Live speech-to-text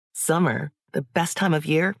Summer, the best time of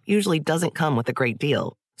year, usually doesn't come with a great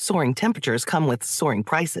deal. Soaring temperatures come with soaring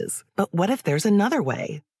prices. But what if there's another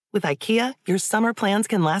way? With IKEA, your summer plans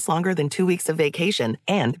can last longer than 2 weeks of vacation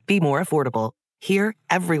and be more affordable. Here,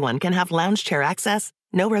 everyone can have lounge chair access,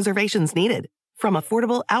 no reservations needed. From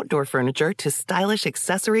affordable outdoor furniture to stylish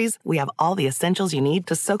accessories, we have all the essentials you need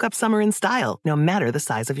to soak up summer in style, no matter the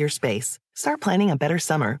size of your space. Start planning a better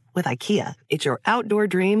summer with IKEA. It's your outdoor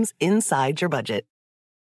dreams inside your budget.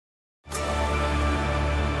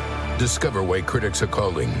 Discover why critics are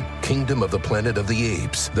calling Kingdom of the Planet of the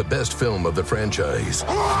Apes the best film of the franchise.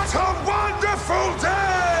 What a wonderful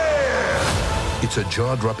day! It's a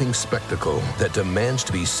jaw-dropping spectacle that demands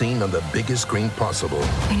to be seen on the biggest screen possible.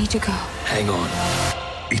 I need to go. Hang on.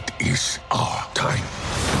 It is our time.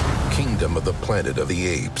 Kingdom of the Planet of the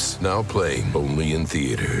Apes. Now playing only in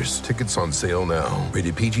theaters. Tickets on sale now.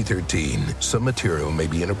 Rated PG-13. Some material may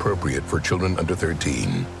be inappropriate for children under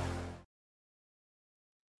 13.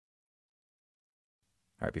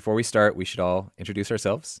 All right, before we start, we should all introduce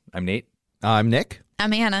ourselves. I'm Nate. I'm Nick.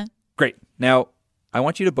 I'm Hannah. Great. Now, I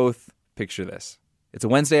want you to both picture this. It's a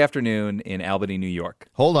Wednesday afternoon in Albany, New York.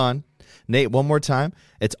 Hold on. Nate, one more time.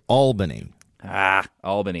 It's Albany.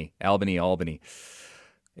 Albany.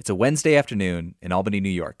 It's a Wednesday afternoon in Albany, New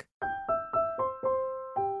York.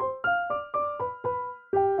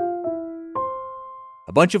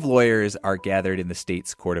 A bunch of lawyers are gathered in the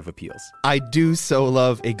state's Court of Appeals. I do so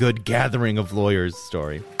love a good gathering of lawyers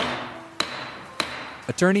story.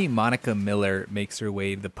 Attorney Monica Miller makes her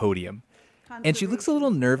way to the podium, and she looks a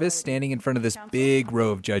little nervous standing in front of this big row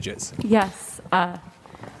of judges. Yes.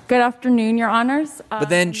 Good afternoon, Your Honors. But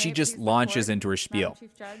then she just launches into her spiel.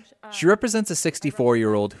 She represents a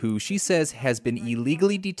 64-year-old who she says has been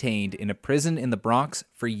illegally detained in a prison in the Bronx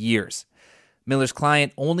for years. Miller's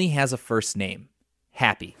client only has a first name.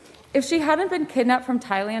 Happy. If she hadn't been kidnapped from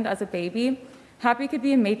Thailand as a baby, Happy could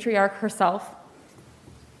be a matriarch herself.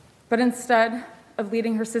 But instead of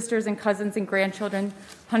leading her sisters and cousins and grandchildren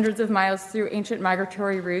hundreds of miles through ancient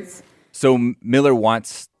migratory routes. So Miller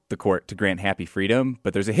wants the court to grant Happy freedom,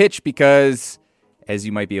 but there's a hitch because, as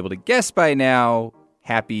you might be able to guess by now,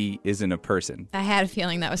 Happy isn't a person. I had a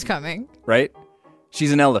feeling that was coming. Right?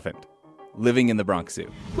 She's an elephant. Living in the Bronx Zoo.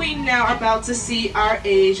 We now are about to see our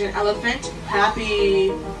Asian elephant, Happy.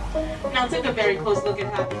 Now take a very close look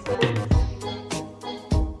at Happy.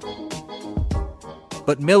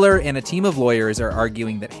 But Miller and a team of lawyers are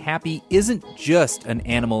arguing that Happy isn't just an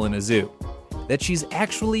animal in a zoo, that she's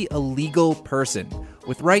actually a legal person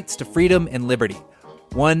with rights to freedom and liberty,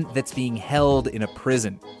 one that's being held in a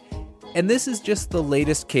prison. And this is just the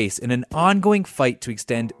latest case in an ongoing fight to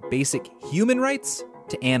extend basic human rights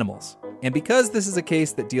to animals. And because this is a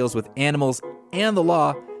case that deals with animals and the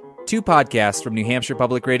law, 2 podcasts from New Hampshire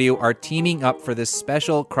Public Radio are teaming up for this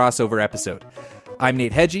special crossover episode. I'm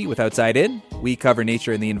Nate Hedgie with Outside In. We cover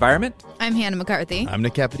nature and the environment. I'm Hannah McCarthy. I'm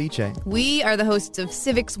Nick Capodice. We are the hosts of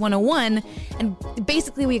Civics 101, and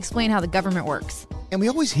basically we explain how the government works. And we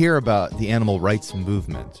always hear about the animal rights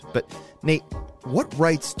movement. But, Nate, what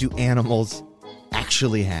rights do animals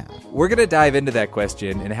actually have? We're going to dive into that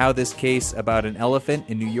question and how this case about an elephant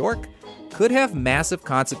in New York could have massive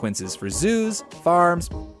consequences for zoos, farms,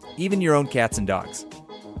 even your own cats and dogs.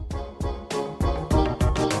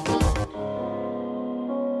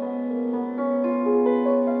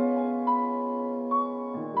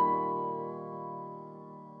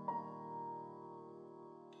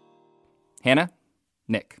 Hannah,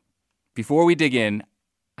 Nick, before we dig in,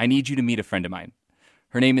 I need you to meet a friend of mine.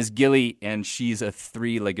 Her name is Gilly, and she's a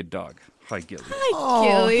 3-legged dog. Hi, Gilly. Hi,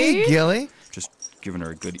 Gilly. Hey, Gilly. Just giving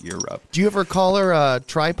her a good ear rub. Do you ever call her a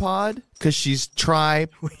tripod? Because she's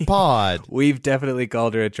tripod. We've definitely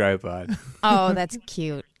called her a tripod. Oh, that's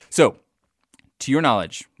cute. So, to your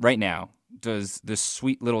knowledge, right now, does this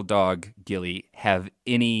sweet little dog, Gilly, have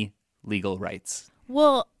any legal rights?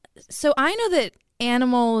 Well, so I know that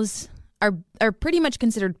animals are pretty much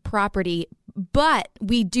considered property, but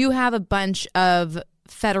we do have a bunch of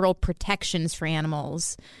federal protections for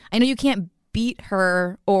animals. I know you can't beat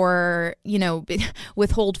her or,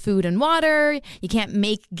 withhold food and water. You can't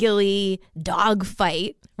make Gilly dog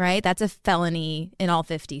fight, right? That's a felony in all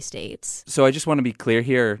 50 states. So I just want to be clear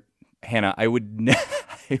here, Hannah, I would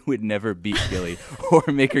never beat Gilly or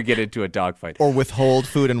make her get into a dog fight. Or withhold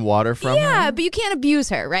food and water from her? Yeah, but you can't abuse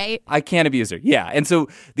her, right? I can't abuse her, yeah. And so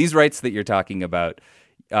these rights that you're talking about,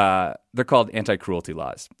 they're called anti-cruelty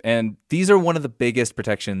laws. And these are one of the biggest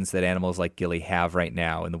protections that animals like Gilly have right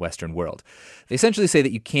now in the Western world. They essentially say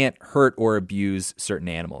that you can't hurt or abuse certain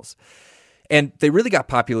animals. And they really got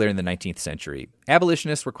popular in the 19th century.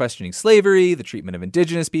 Abolitionists were questioning slavery, the treatment of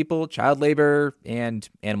indigenous people, child labor, and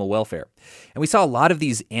animal welfare. And we saw a lot of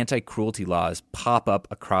these anti-cruelty laws pop up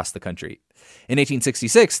across the country. In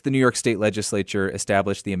 1866, the New York State Legislature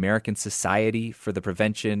established the American Society for the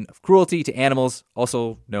Prevention of Cruelty to Animals,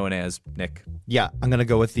 also known as, Nick? Yeah, I'm going to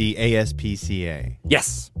go with the ASPCA.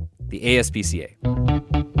 Yes, the ASPCA.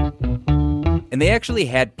 And they actually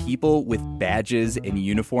had people with badges and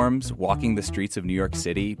uniforms walking the streets of New York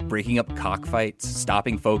City, breaking up cockfights,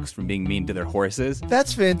 stopping folks from being mean to their horses.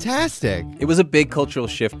 That's fantastic. It was a big cultural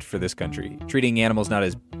shift for this country, treating animals not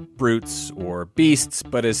as brutes or beasts,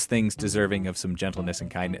 but as things deserving of some gentleness and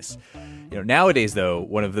kindness. Nowadays, though,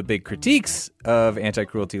 one of the big critiques of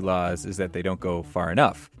anti-cruelty laws is that they don't go far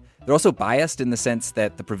enough. They're also biased in the sense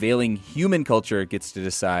that the prevailing human culture gets to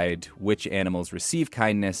decide which animals receive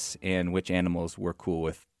kindness and which animals we're cool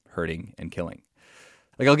with hurting and killing.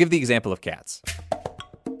 I'll give the example of cats.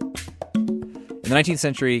 In the 19th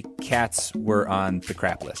century, cats were on the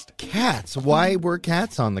crap list. Cats? Why were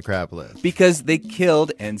cats on the crap list? Because they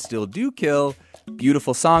killed, and still do kill,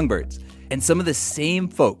 beautiful songbirds. And some of the same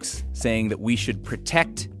folks saying that we should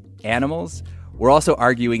protect animals were also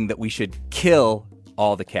arguing that we should kill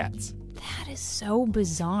all the cats. That is so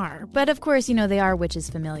bizarre. But of course, they are witches'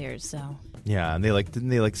 familiars, so. Yeah, and didn't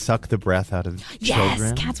they suck the breath out of children?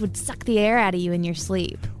 Yes, cats would suck the air out of you in your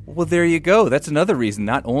sleep. Well, there you go. That's another reason.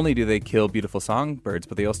 Not only do they kill beautiful songbirds,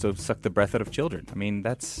 but they also suck the breath out of children. I mean,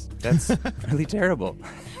 that's really terrible.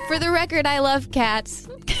 For the record, I love cats.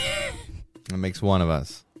 That makes one of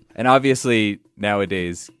us. And obviously,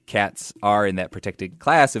 nowadays, cats are in that protected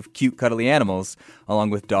class of cute, cuddly animals, along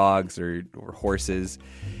with dogs or horses.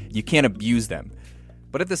 You can't abuse them.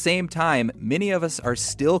 But at the same time, many of us are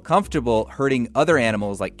still comfortable hurting other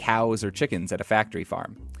animals like cows or chickens at a factory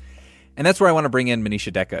farm. And that's where I want to bring in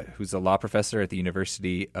Manisha Deka, who's a law professor at the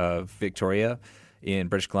University of Victoria in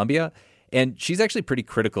British Columbia. And she's actually pretty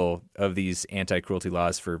critical of these anti-cruelty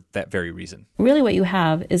laws for that very reason. Really what you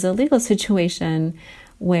have is a legal situation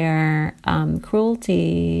where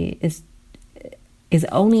cruelty is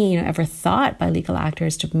only ever thought by legal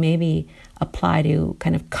actors to maybe apply to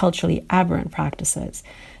kind of culturally aberrant practices.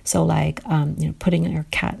 So like putting your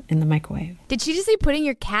cat in the microwave. Did she just say putting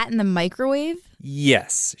your cat in the microwave?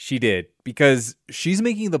 Yes, she did, because she's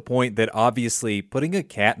making the point that obviously putting a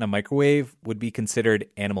cat in a microwave would be considered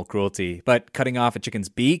animal cruelty, but cutting off a chicken's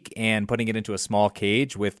beak and putting it into a small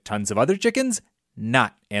cage with tons of other chickens,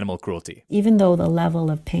 not animal cruelty. Even though the level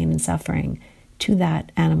of pain and suffering to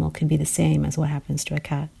that animal can be the same as what happens to a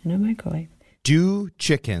cat in a microwave. Do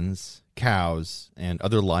chickens, cows, and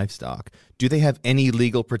other livestock, do they have any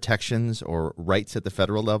legal protections or rights at the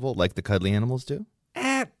federal level like the cuddly animals do?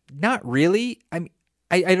 Not really.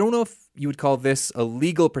 I don't know if you would call this a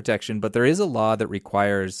legal protection, but there is a law that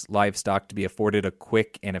requires livestock to be afforded a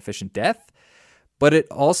quick and efficient death. But it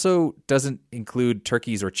also doesn't include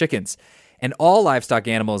turkeys or chickens. And all livestock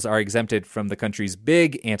animals are exempted from the country's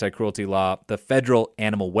big anti-cruelty law, the Federal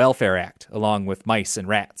Animal Welfare Act, along with mice and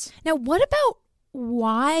rats. Now, what about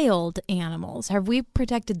wild animals? Have we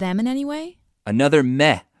protected them in any way? Another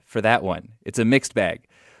meh for that one. It's a mixed bag.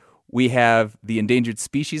 We have the Endangered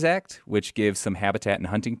Species Act, which gives some habitat and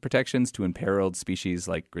hunting protections to imperiled species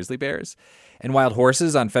like grizzly bears. And wild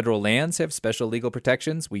horses on federal lands have special legal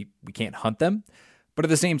protections. We can't hunt them. But at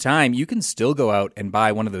the same time, you can still go out and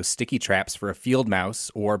buy one of those sticky traps for a field mouse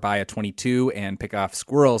or buy a .22 and pick off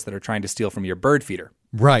squirrels that are trying to steal from your bird feeder.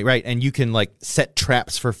 Right. And you can set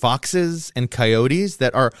traps for foxes and coyotes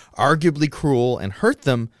that are arguably cruel and hurt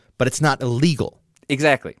them, but it's not illegal.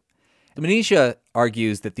 Exactly. Manisha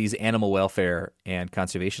argues that these animal welfare and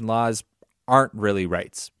conservation laws aren't really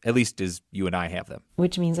rights, at least as you and I have them.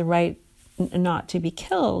 Which means a right not to be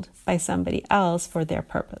killed by somebody else for their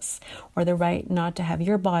purpose, or the right not to have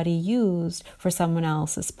your body used for someone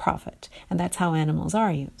else's profit. And that's how animals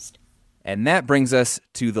are used. And that brings us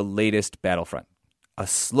to the latest battlefront, a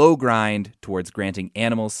slow grind towards granting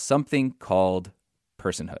animals something called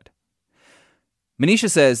personhood.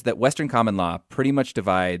 Manisha says that Western common law pretty much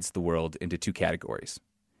divides the world into two categories.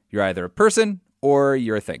 You're either a person or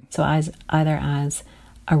you're a thing. So either as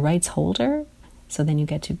a rights holder, so then you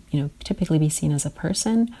get to typically be seen as a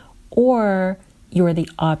person, or you're the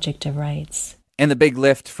object of rights. And the big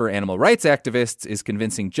lift for animal rights activists is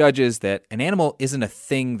convincing judges that an animal isn't a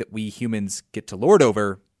thing that we humans get to lord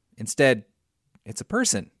over. Instead, it's a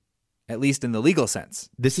person, at least in the legal sense.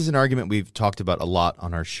 This is an argument we've talked about a lot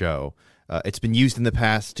on our show. It's been used in the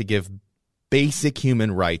past to give basic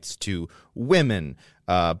human rights to women,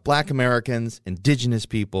 Black Americans, indigenous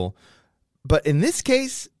people. But in this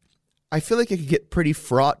case, I feel like it could get pretty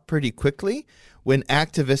fraught pretty quickly when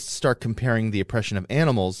activists start comparing the oppression of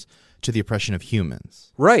animals to the oppression of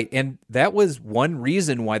humans. Right, and that was one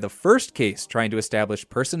reason why the first case trying to establish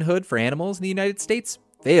personhood for animals in the United States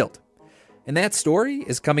failed. And that story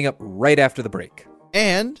is coming up right after the break.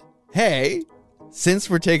 And, hey, since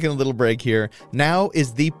we're taking a little break here, now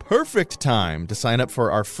is the perfect time to sign up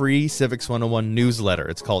for our free Civics 101 newsletter.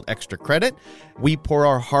 It's called Extra Credit. We pour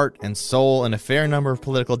our heart and soul and a fair number of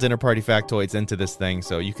political dinner party factoids into this thing,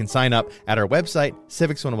 so you can sign up at our website,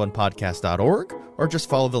 civics101podcast.org, or just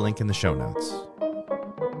follow the link in the show notes.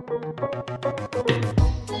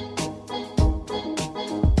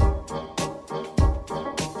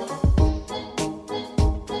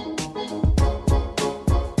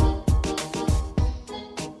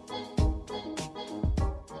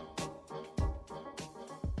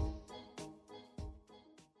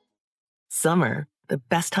 Summer, the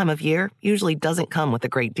best time of year, usually doesn't come with a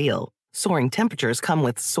great deal. Soaring temperatures come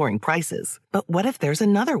with soaring prices. But what if there's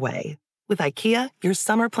another way? With IKEA, your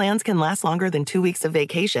summer plans can last longer than 2 weeks of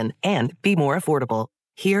vacation and be more affordable.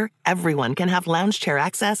 Here, everyone can have lounge chair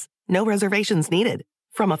access, no reservations needed.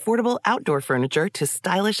 From affordable outdoor furniture to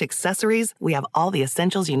stylish accessories, we have all the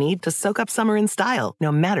essentials you need to soak up summer in style,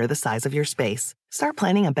 no matter the size of your space. Start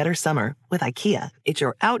planning a better summer with IKEA. It's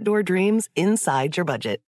your outdoor dreams inside your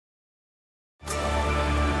budget.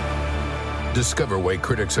 Discover why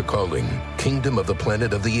critics are calling Kingdom of the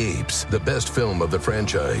Planet of the Apes the best film of the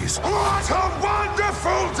franchise. What a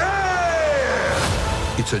wonderful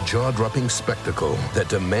day! It's a jaw-dropping spectacle that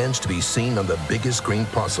demands to be seen on the biggest screen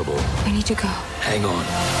possible. I need to go. Hang on.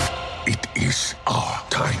 It is our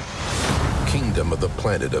time. Kingdom of the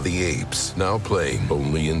Planet of the Apes, now playing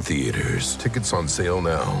only in theaters. Tickets on sale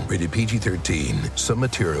now. Rated PG-13. Some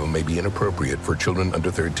material may be inappropriate for children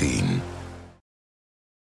under 13.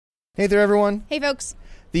 Hey there, everyone. Hey, folks.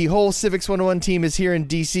 The whole Civics 101 team is here in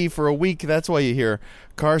D.C. for a week. That's why you hear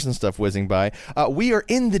cars and stuff whizzing by. We are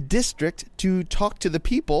in the district to talk to the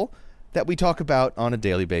people that we talk about on a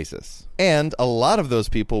daily basis. And a lot of those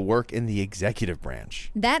people work in the executive branch.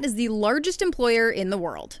 That is the largest employer in the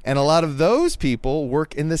world. And a lot of those people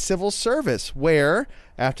work in the civil service, where,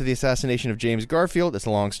 after the assassination of James Garfield, it's a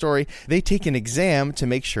long story, they take an exam to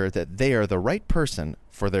make sure that they are the right person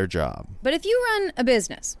for their job. But if you run a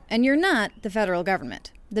business and you're not the federal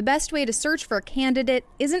government, the best way to search for a candidate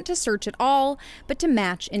isn't to search at all, but to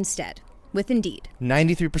match instead with Indeed.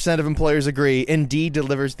 93% of employers agree Indeed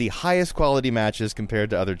delivers the highest quality matches compared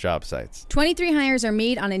to other job sites. 23 hires are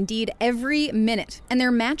made on Indeed every minute, and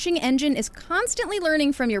their matching engine is constantly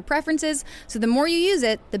learning from your preferences, so the more you use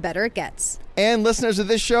it, the better it gets. And listeners of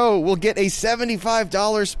this show will get a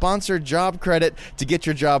 $75 sponsored job credit to get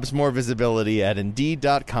your jobs more visibility at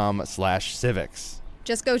Indeed.com/civics.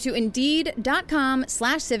 Just go to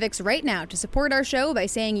Indeed.com/civics right now to support our show by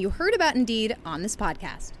saying you heard about Indeed on this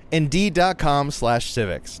podcast.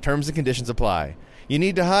 Indeed.com/civics. Terms and conditions apply. You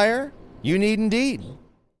need to hire? You need Indeed.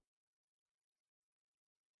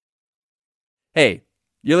 Hey,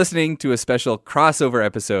 you're listening to a special crossover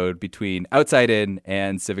episode between Outside In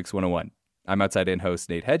and Civics 101. I'm Outside In host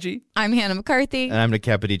Nate Hedgie. I'm Hannah McCarthy. And I'm Nick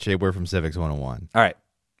Capodice. We're from Civics 101. All right,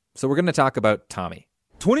 so we're going to talk about Tommy.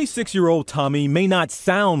 26-year-old Tommy may not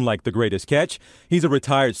sound like the greatest catch. He's a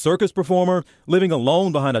retired circus performer, living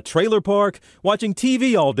alone behind a trailer park, watching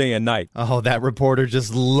TV all day and night. Oh, that reporter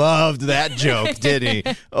just loved that joke, did he?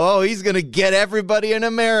 Oh, he's going to get everybody in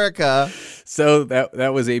America. So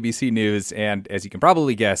that was ABC News, and as you can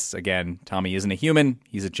probably guess, again, Tommy isn't a human,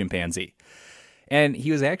 he's a chimpanzee. And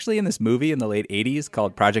he was actually in this movie in the late 80s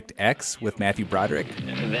called Project X with Matthew Broderick.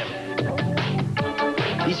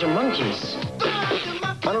 These are monkeys.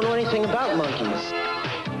 I don't know anything about monkeys.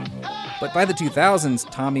 But by the 2000s,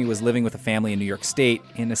 Tommy was living with a family in New York State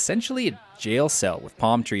in essentially a jail cell with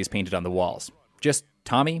palm trees painted on the walls. Just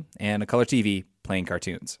Tommy and a color TV playing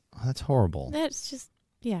cartoons. Oh, that's horrible. That's just,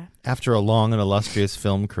 yeah. After a long and illustrious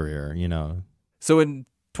film career, you know. So in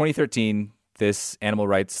 2013, this animal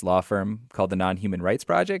rights law firm called the Non-Human Rights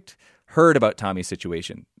Project heard about Tommy's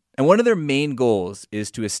situation. And one of their main goals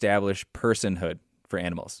is to establish personhood for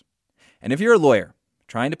animals. And if you're a lawyer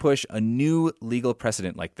trying to push a new legal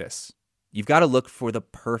precedent like this, you've got to look for the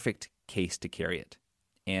perfect case to carry it.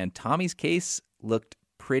 And Tommy's case looked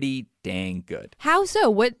pretty dang good. How so?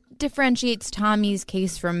 What differentiates Tommy's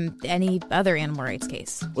case from any other animal rights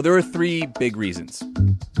case? Well, there are three big reasons.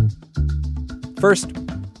 First,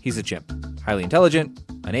 he's a chimp. Highly intelligent,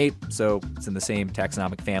 an ape, so it's in the same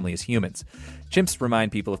taxonomic family as humans. Chimps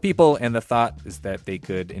remind people of people, and the thought is that they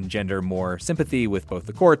could engender more sympathy with both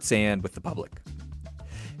the courts and with the public.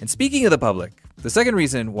 And speaking of the public, The second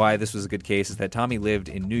reason why this was a good case is that Tommy lived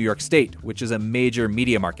in New York State, which is a major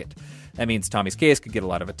media market. That means Tommy's case could get a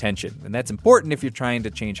lot of attention, and that's important if you're trying to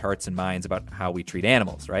change hearts and minds about how we treat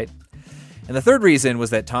animals, right? And the third reason was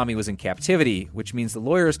that Tommy was in captivity, which means the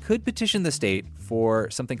lawyers could petition the state for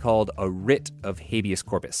something called a writ of habeas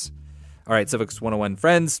corpus. All right, Civics 101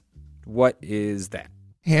 friends, what is that?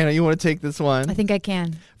 Hannah, you want to take this one? I think I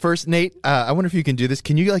can. First, Nate, I wonder if you can do this.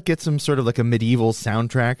 Can you get some sort of a medieval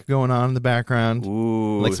soundtrack going on in the background?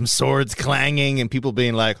 Ooh. Like some swords clanging and people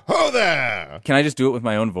being like, "Ho there!" Can I just do it with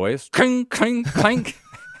my own voice? Clang, clang, clank.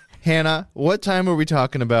 Hannah, what time are we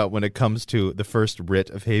talking about when it comes to the first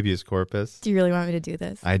writ of habeas corpus? Do you really want me to do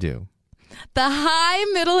this? I do. The High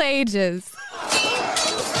Middle Ages.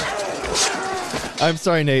 I'm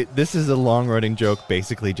sorry, Nate. This is a long-running joke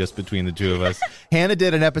basically just between the two of us. Hannah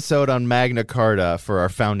did an episode on Magna Carta for our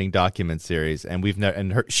founding document series, and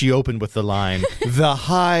she opened with the line, "The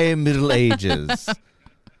High Middle Ages."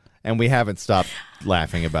 And we haven't stopped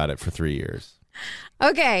laughing about it for 3 years.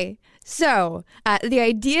 Okay, so the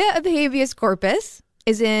idea of habeas corpus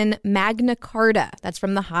is in Magna Carta. That's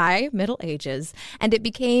from the High Middle Ages, and it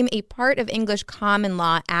became a part of English common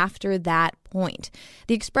law after that point.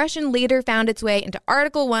 The expression later found its way into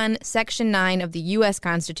Article 1, Section 9 of the U.S.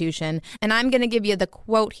 Constitution, and I'm going to give you the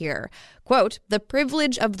quote here. Quote, "The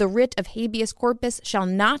privilege of the writ of habeas corpus shall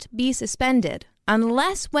not be suspended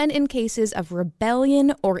unless when in cases of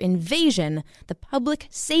rebellion or invasion, the public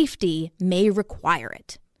safety may require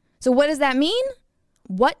it." So what does that mean?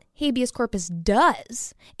 What habeas corpus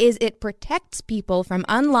does is it protects people from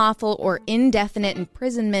unlawful or indefinite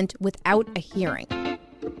imprisonment without a hearing.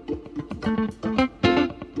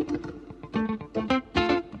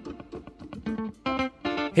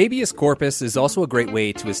 Habeas corpus is also a great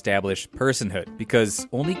way to establish personhood because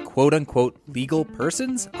only quote-unquote legal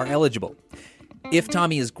persons are eligible. If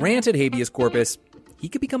Tommy is granted habeas corpus, he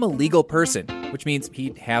could become a legal person, which means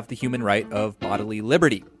he'd have the human right of bodily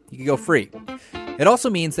liberty. He could go free. It also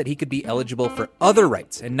means that he could be eligible for other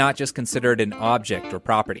rights and not just considered an object or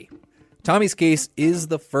property. Tommy's case is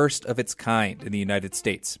the first of its kind in the United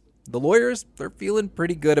States. The lawyers, they're feeling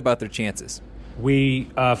pretty good about their chances. We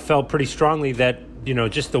felt pretty strongly that,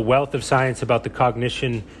 just the wealth of science about the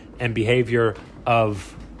cognition and behavior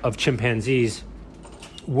of chimpanzees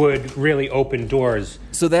would really open doors.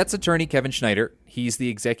 So that's attorney Kevin Schneider. He's the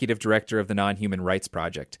executive director of the Non-Human Rights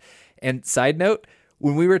Project. And side note,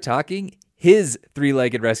 when we were talking, his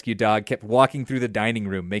three-legged rescue dog kept walking through the dining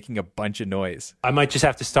room, making a bunch of noise. I might just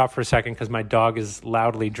have to stop for a second because my dog is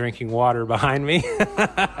loudly drinking water behind me.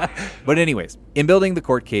 But anyways, in building the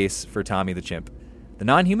court case for Tommy the chimp, the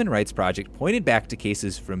Non-Human Rights Project pointed back to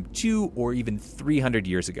cases from 200 or even 300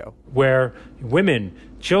 years ago, where women,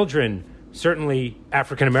 children, certainly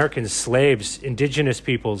African Americans, slaves, indigenous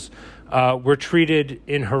peoples, were treated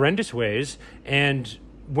in horrendous ways, and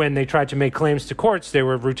when they tried to make claims to courts, they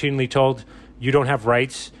were routinely told, "You don't have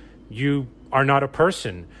rights, you are not a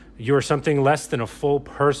person, you are something less than a full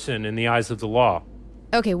person in the eyes of the law."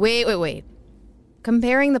 Okay, wait.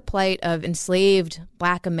 Comparing the plight of enslaved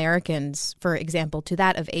Black Americans, for example, to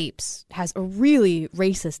that of apes has a really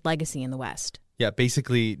racist legacy in the West. Yeah,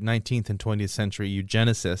 basically 19th and 20th century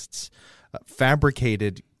eugenicists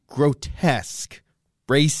fabricated grotesque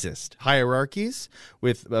racist hierarchies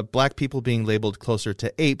with black people being labeled closer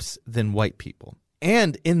to apes than white people.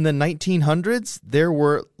 And in the 1900s, there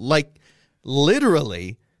were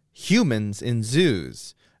literally humans in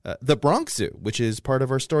zoos. The Bronx Zoo, which is part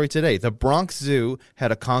of our story today. The Bronx Zoo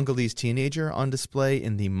had a Congolese teenager on display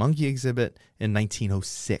in the monkey exhibit in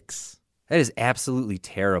 1906. That is absolutely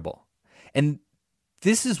terrible. And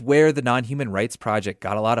this is where the Non-Human Rights Project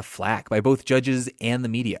got a lot of flack by both judges and the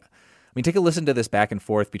media. I mean, take a listen to this back and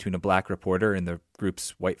forth between a black reporter and the group's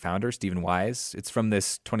white founder, Stephen Wise. It's from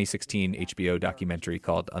this 2016 HBO documentary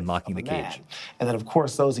called Unlocking the Cage. And then, of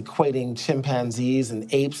course, those equating chimpanzees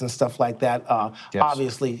and apes and stuff like that,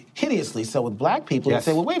 obviously, hideously so with black people. Yes.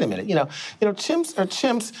 And say, well, wait a minute, chimps are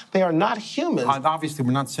chimps. They are not humans. Obviously,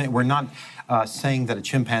 we're not saying that a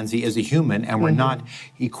chimpanzee is a human, and we're not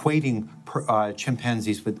equating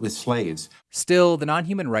chimpanzees with slaves. Still, the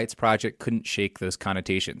Non-Human Rights Project couldn't shake those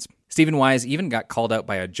connotations. Stephen Wise even got called out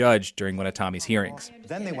by a judge during one of Tommy's hearings.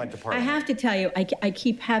 Then they went to Parliament. I have to tell you, I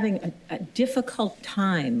keep having a difficult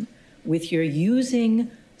time with your using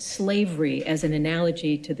slavery as an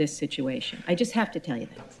analogy to this situation. I just have to tell you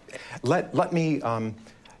that. Let me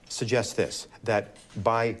suggest this, that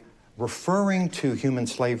by referring to human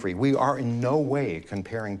slavery, we are in no way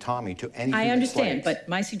comparing Tommy to any I human understand, slaves. but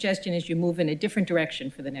my suggestion is you move in a different direction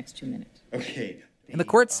for the next 2 minutes. Okay. And the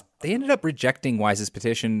courts, they ended up rejecting Wise's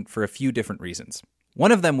petition for a few different reasons.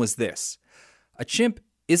 One of them was this. A chimp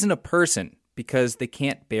isn't a person because they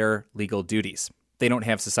can't bear legal duties. They don't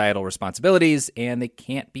have societal responsibilities, and they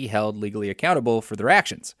can't be held legally accountable for their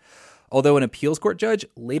actions. Although an appeals court judge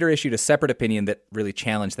later issued a separate opinion that really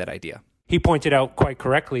challenged that idea. He pointed out quite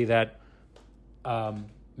correctly that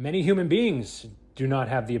many human beings do not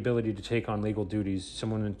have the ability to take on legal duties.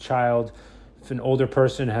 Someone, a child, if an older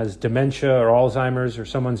person has dementia or Alzheimer's or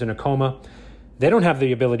someone's in a coma, they don't have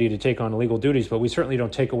the ability to take on legal duties, but we certainly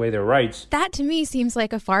don't take away their rights. That to me seems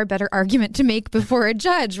like a far better argument to make before a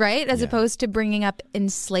judge, right? As opposed to bringing up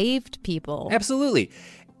enslaved people. Absolutely.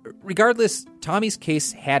 Regardless, Tommy's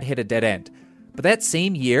case had hit a dead end. But that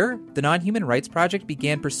same year, the Non-Human Rights Project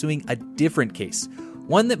began pursuing a different case,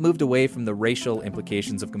 one that moved away from the racial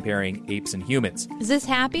implications of comparing apes and humans. Is this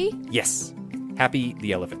Happy? Yes. Happy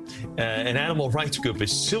the elephant. An animal rights group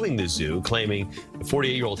is suing the zoo, claiming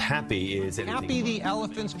 48-year-old Happy is Happy the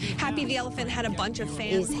elephant. Happy the elephant had a bunch of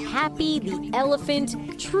fans. Is Happy the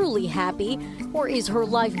elephant truly happy, or is her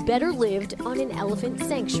life better lived on an elephant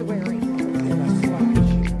sanctuary?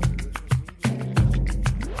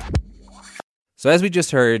 So as we just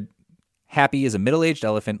heard, Happy is a middle-aged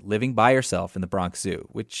elephant living by herself in the Bronx Zoo,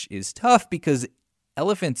 which is tough because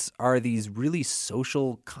elephants are these really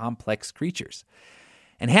social, complex creatures.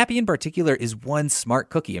 And Happy in particular is one smart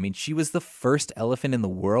cookie. I mean, she was the first elephant in the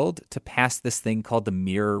world to pass this thing called the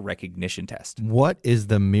mirror recognition test. What is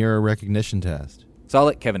the mirror recognition test? So I'll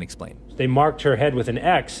let Kevin explain. They marked her head with an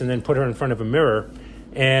X and then put her in front of a mirror.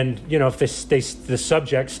 And, if the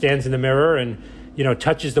subject stands in the mirror and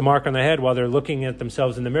touches the mark on the head while they're looking at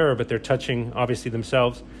themselves in the mirror, but they're touching, obviously,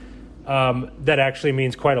 themselves, that actually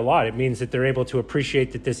means quite a lot. It means that they're able to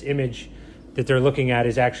appreciate that this image that they're looking at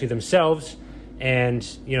is actually themselves. And,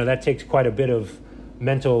 that takes quite a bit of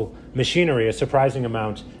mental machinery, a surprising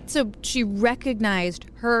amount. So she recognized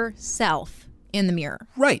herself in the mirror.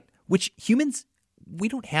 Right, which humans, we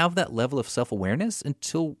don't have that level of self-awareness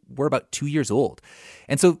until we're about 2 years old.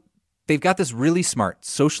 And so they've got this really smart,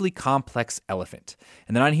 socially complex elephant.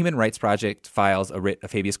 And the Non-Human Rights Project files a writ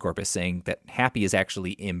of habeas corpus saying that Happy is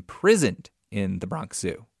actually imprisoned in the Bronx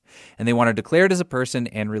Zoo. And they want her declared as a person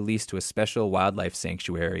and released to a special wildlife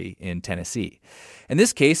sanctuary in Tennessee. In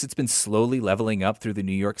this case, it's been slowly leveling up through the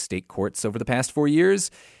New York state courts over the past 4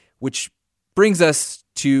 years, which brings us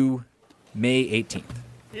to May 18th.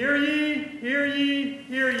 Hear ye, hear ye,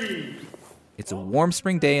 hear ye. It's a warm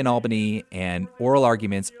spring day in Albany, and oral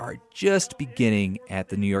arguments are just beginning at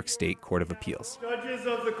the New York State Court of Appeals. Judges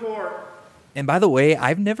of the court. And by the way,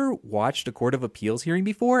 I've never watched a Court of Appeals hearing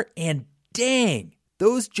before, and dang,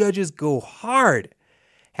 those judges go hard.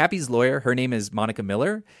 Happy's lawyer, her name is Monica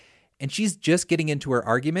Miller, and she's just getting into her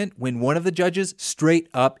argument when one of the judges straight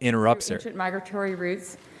up interrupts her. Ancient migratory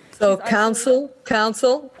routes. So, counsel,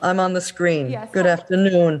 I'm on the screen. Yes. Good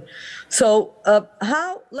afternoon. So,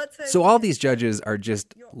 So all these judges are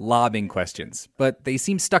just lobbing questions, but they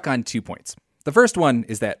seem stuck on 2 points. The first one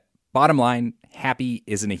is that, bottom line, Happy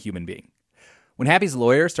isn't a human being. When Happy's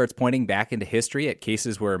lawyer starts pointing back into history at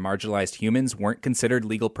cases where marginalized humans weren't considered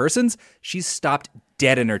legal persons, she's stopped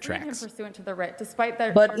dead in her tracks. Pursuant to the writ, despite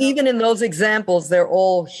their but even in those examples, they're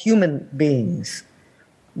all human beings.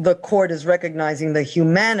 The court is recognizing the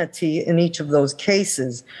humanity in each of those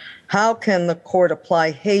cases. How can the court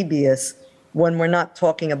apply habeas when we're not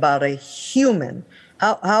talking about a human?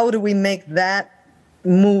 How do we make that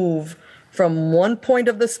move from one point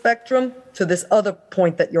of the spectrum to this other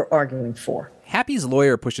point that you're arguing for? Happy's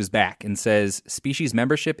lawyer pushes back and says species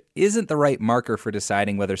membership isn't the right marker for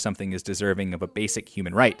deciding whether something is deserving of a basic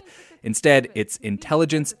human right. Instead, it's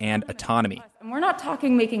intelligence and autonomy. And we're not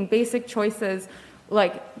talking making basic choices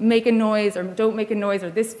like make a noise or don't make a noise or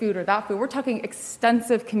this food or that food. We're talking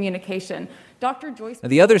extensive communication. Dr. Joyce... Now,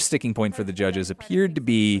 the other sticking point for the judges appeared to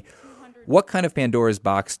be, what kind of Pandora's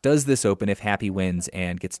box does this open if Happy wins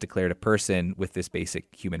and gets declared a person with this basic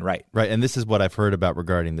human right? Right, and this is what I've heard about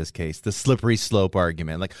regarding this case, the slippery slope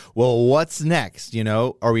argument. Like, well, what's next?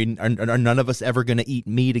 Are none of us ever going to eat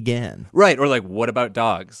meat again? Right, or like, what about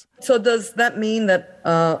dogs? So does that mean that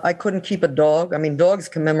I couldn't keep a dog? I mean, dogs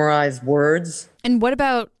can memorize words. And what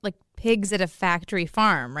about, like, pigs at a factory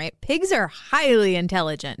farm, right? Pigs are highly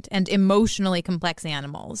intelligent and emotionally complex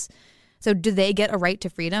animals. So do they get a right to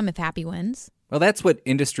freedom if Happy wins? Well, that's what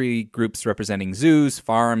industry groups representing zoos,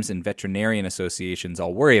 farms, and veterinarian associations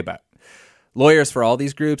all worry about. Lawyers for all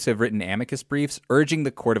these groups have written amicus briefs urging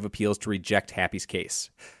the Court of Appeals to reject Happy's case.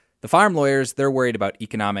 The farm lawyers, they're worried about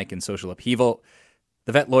economic and social upheaval.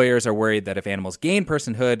 The vet lawyers are worried that if animals gain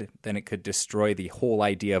personhood, then it could destroy the whole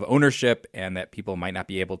idea of ownership and that people might not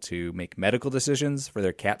be able to make medical decisions for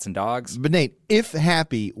their cats and dogs. But Nate, if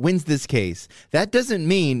Happy wins this case, that doesn't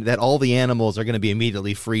mean that all the animals are going to be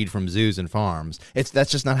immediately freed from zoos and farms.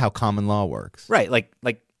 That's just not how common law works. Right, like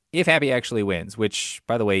if Happy actually wins, which,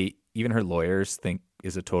 by the way, even her lawyers think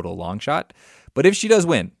is a total long shot. But if she does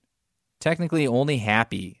win, technically only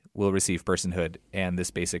Happy will receive personhood and this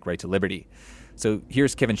basic right to liberty. So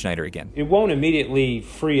here's Kevin Schneider again. It won't immediately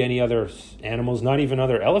free any other animals, not even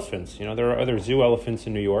other elephants. There are other zoo elephants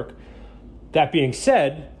in New York. That being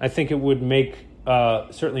said, I think it would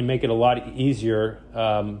certainly make it a lot easier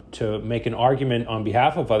to make an argument on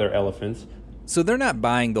behalf of other elephants. So they're not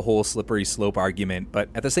buying the whole slippery slope argument, but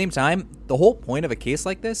at the same time, the whole point of a case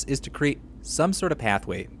like this is to create some sort of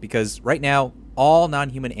pathway, because right now, all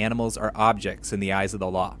non-human animals are objects in the eyes of the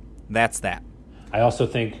law. That's that. I also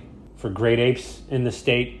think for great apes in the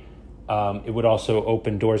state, it would also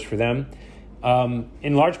open doors for them,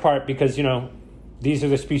 in large part because, these are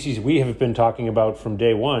the species we have been talking about from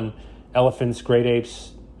day one. Elephants, great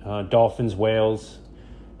apes, dolphins, whales.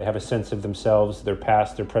 They have a sense of themselves, their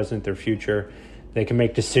past, their present, their future. They can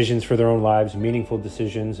make decisions for their own lives, meaningful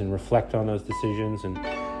decisions, and reflect on those decisions. And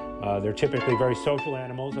they're typically very social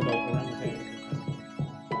animals, although orangutans.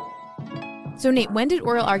 So, Nate, when did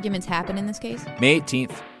oral arguments happen in this case? May 18th,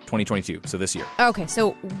 2022, so this year. Okay,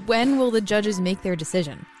 so when will the judges make their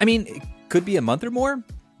decision? I mean, it could be a month or more,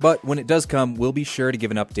 but when it does come, we'll be sure to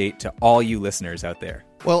give an update to all you listeners out there.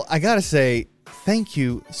 Well, I gotta say, thank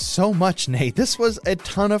you so much, Nate. This was a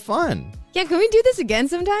ton of fun. Yeah, can we do this again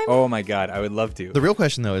sometime? Oh my God, I would love to. The real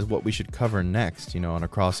question, though, is what we should cover next, on a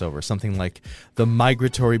crossover. Something like the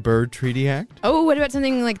Migratory Bird Treaty Act? Oh, what about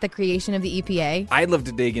something like the creation of the EPA? I'd love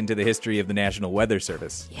to dig into the history of the National Weather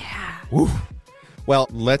Service. Yeah. Woo. Well,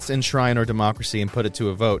 let's enshrine our democracy and put it to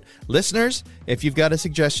a vote. Listeners, if you've got a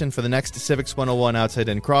suggestion for the next Civics 101 Outside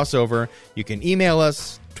In crossover, you can email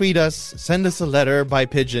us, tweet us, send us a letter by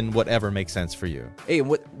pigeon, whatever makes sense for you. Hey,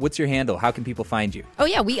 what's your handle? How can people find you? Oh,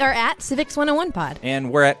 yeah, we are at Civics 101 Pod.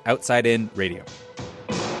 And we're at Outside In Radio.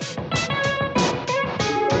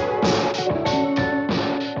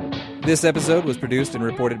 This episode was produced and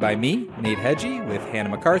reported by me, Nate Hedgie, with Hannah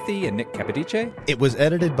McCarthy and Nick Capodice. It was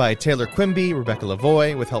edited by Taylor Quimby, Rebecca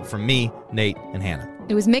Lavoie, with help from me, Nate, and Hannah.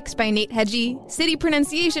 It was mixed by Nate Hedgie, city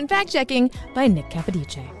pronunciation fact-checking by Nick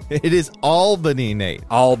Capodice. It is Albany, Nate.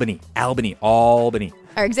 Albany.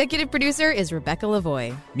 Our executive producer is Rebecca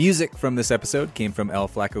Lavoie. Music from this episode came from El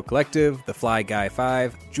Flaco Collective, The Fly Guy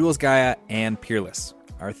 5, Jules Gaia, and Peerless.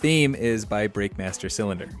 Our theme is by Breakmaster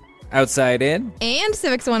Cylinder. Outside In and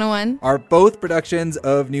Civics 101 are both productions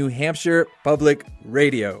of New Hampshire Public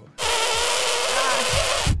Radio.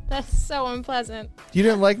 That's so unpleasant. You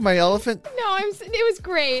didn't like my elephant? No, it was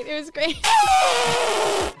great. It was great.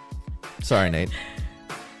 Sorry, Nate.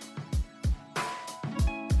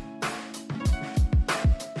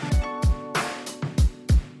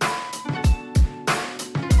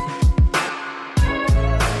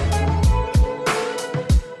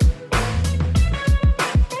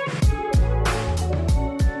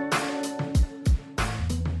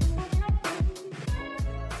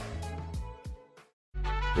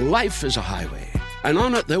 Life is a highway, and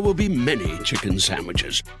on it there will be many chicken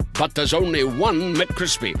sandwiches. But there's only one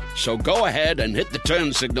McCrispy. So go ahead and hit the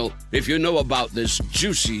turn signal if you know about this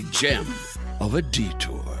juicy gem of a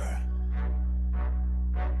detour.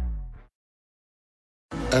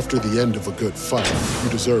 After the end of a good fight, you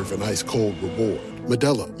deserve an ice-cold reward.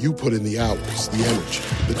 Modelo, you put in the hours, the energy,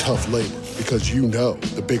 the tough labor, because you know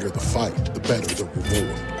the bigger the fight, the better the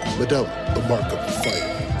reward. Modelo, the mark of the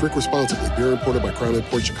fighter. Drink responsibly. Beer imported by Crown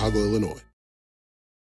Imports, Chicago, Illinois.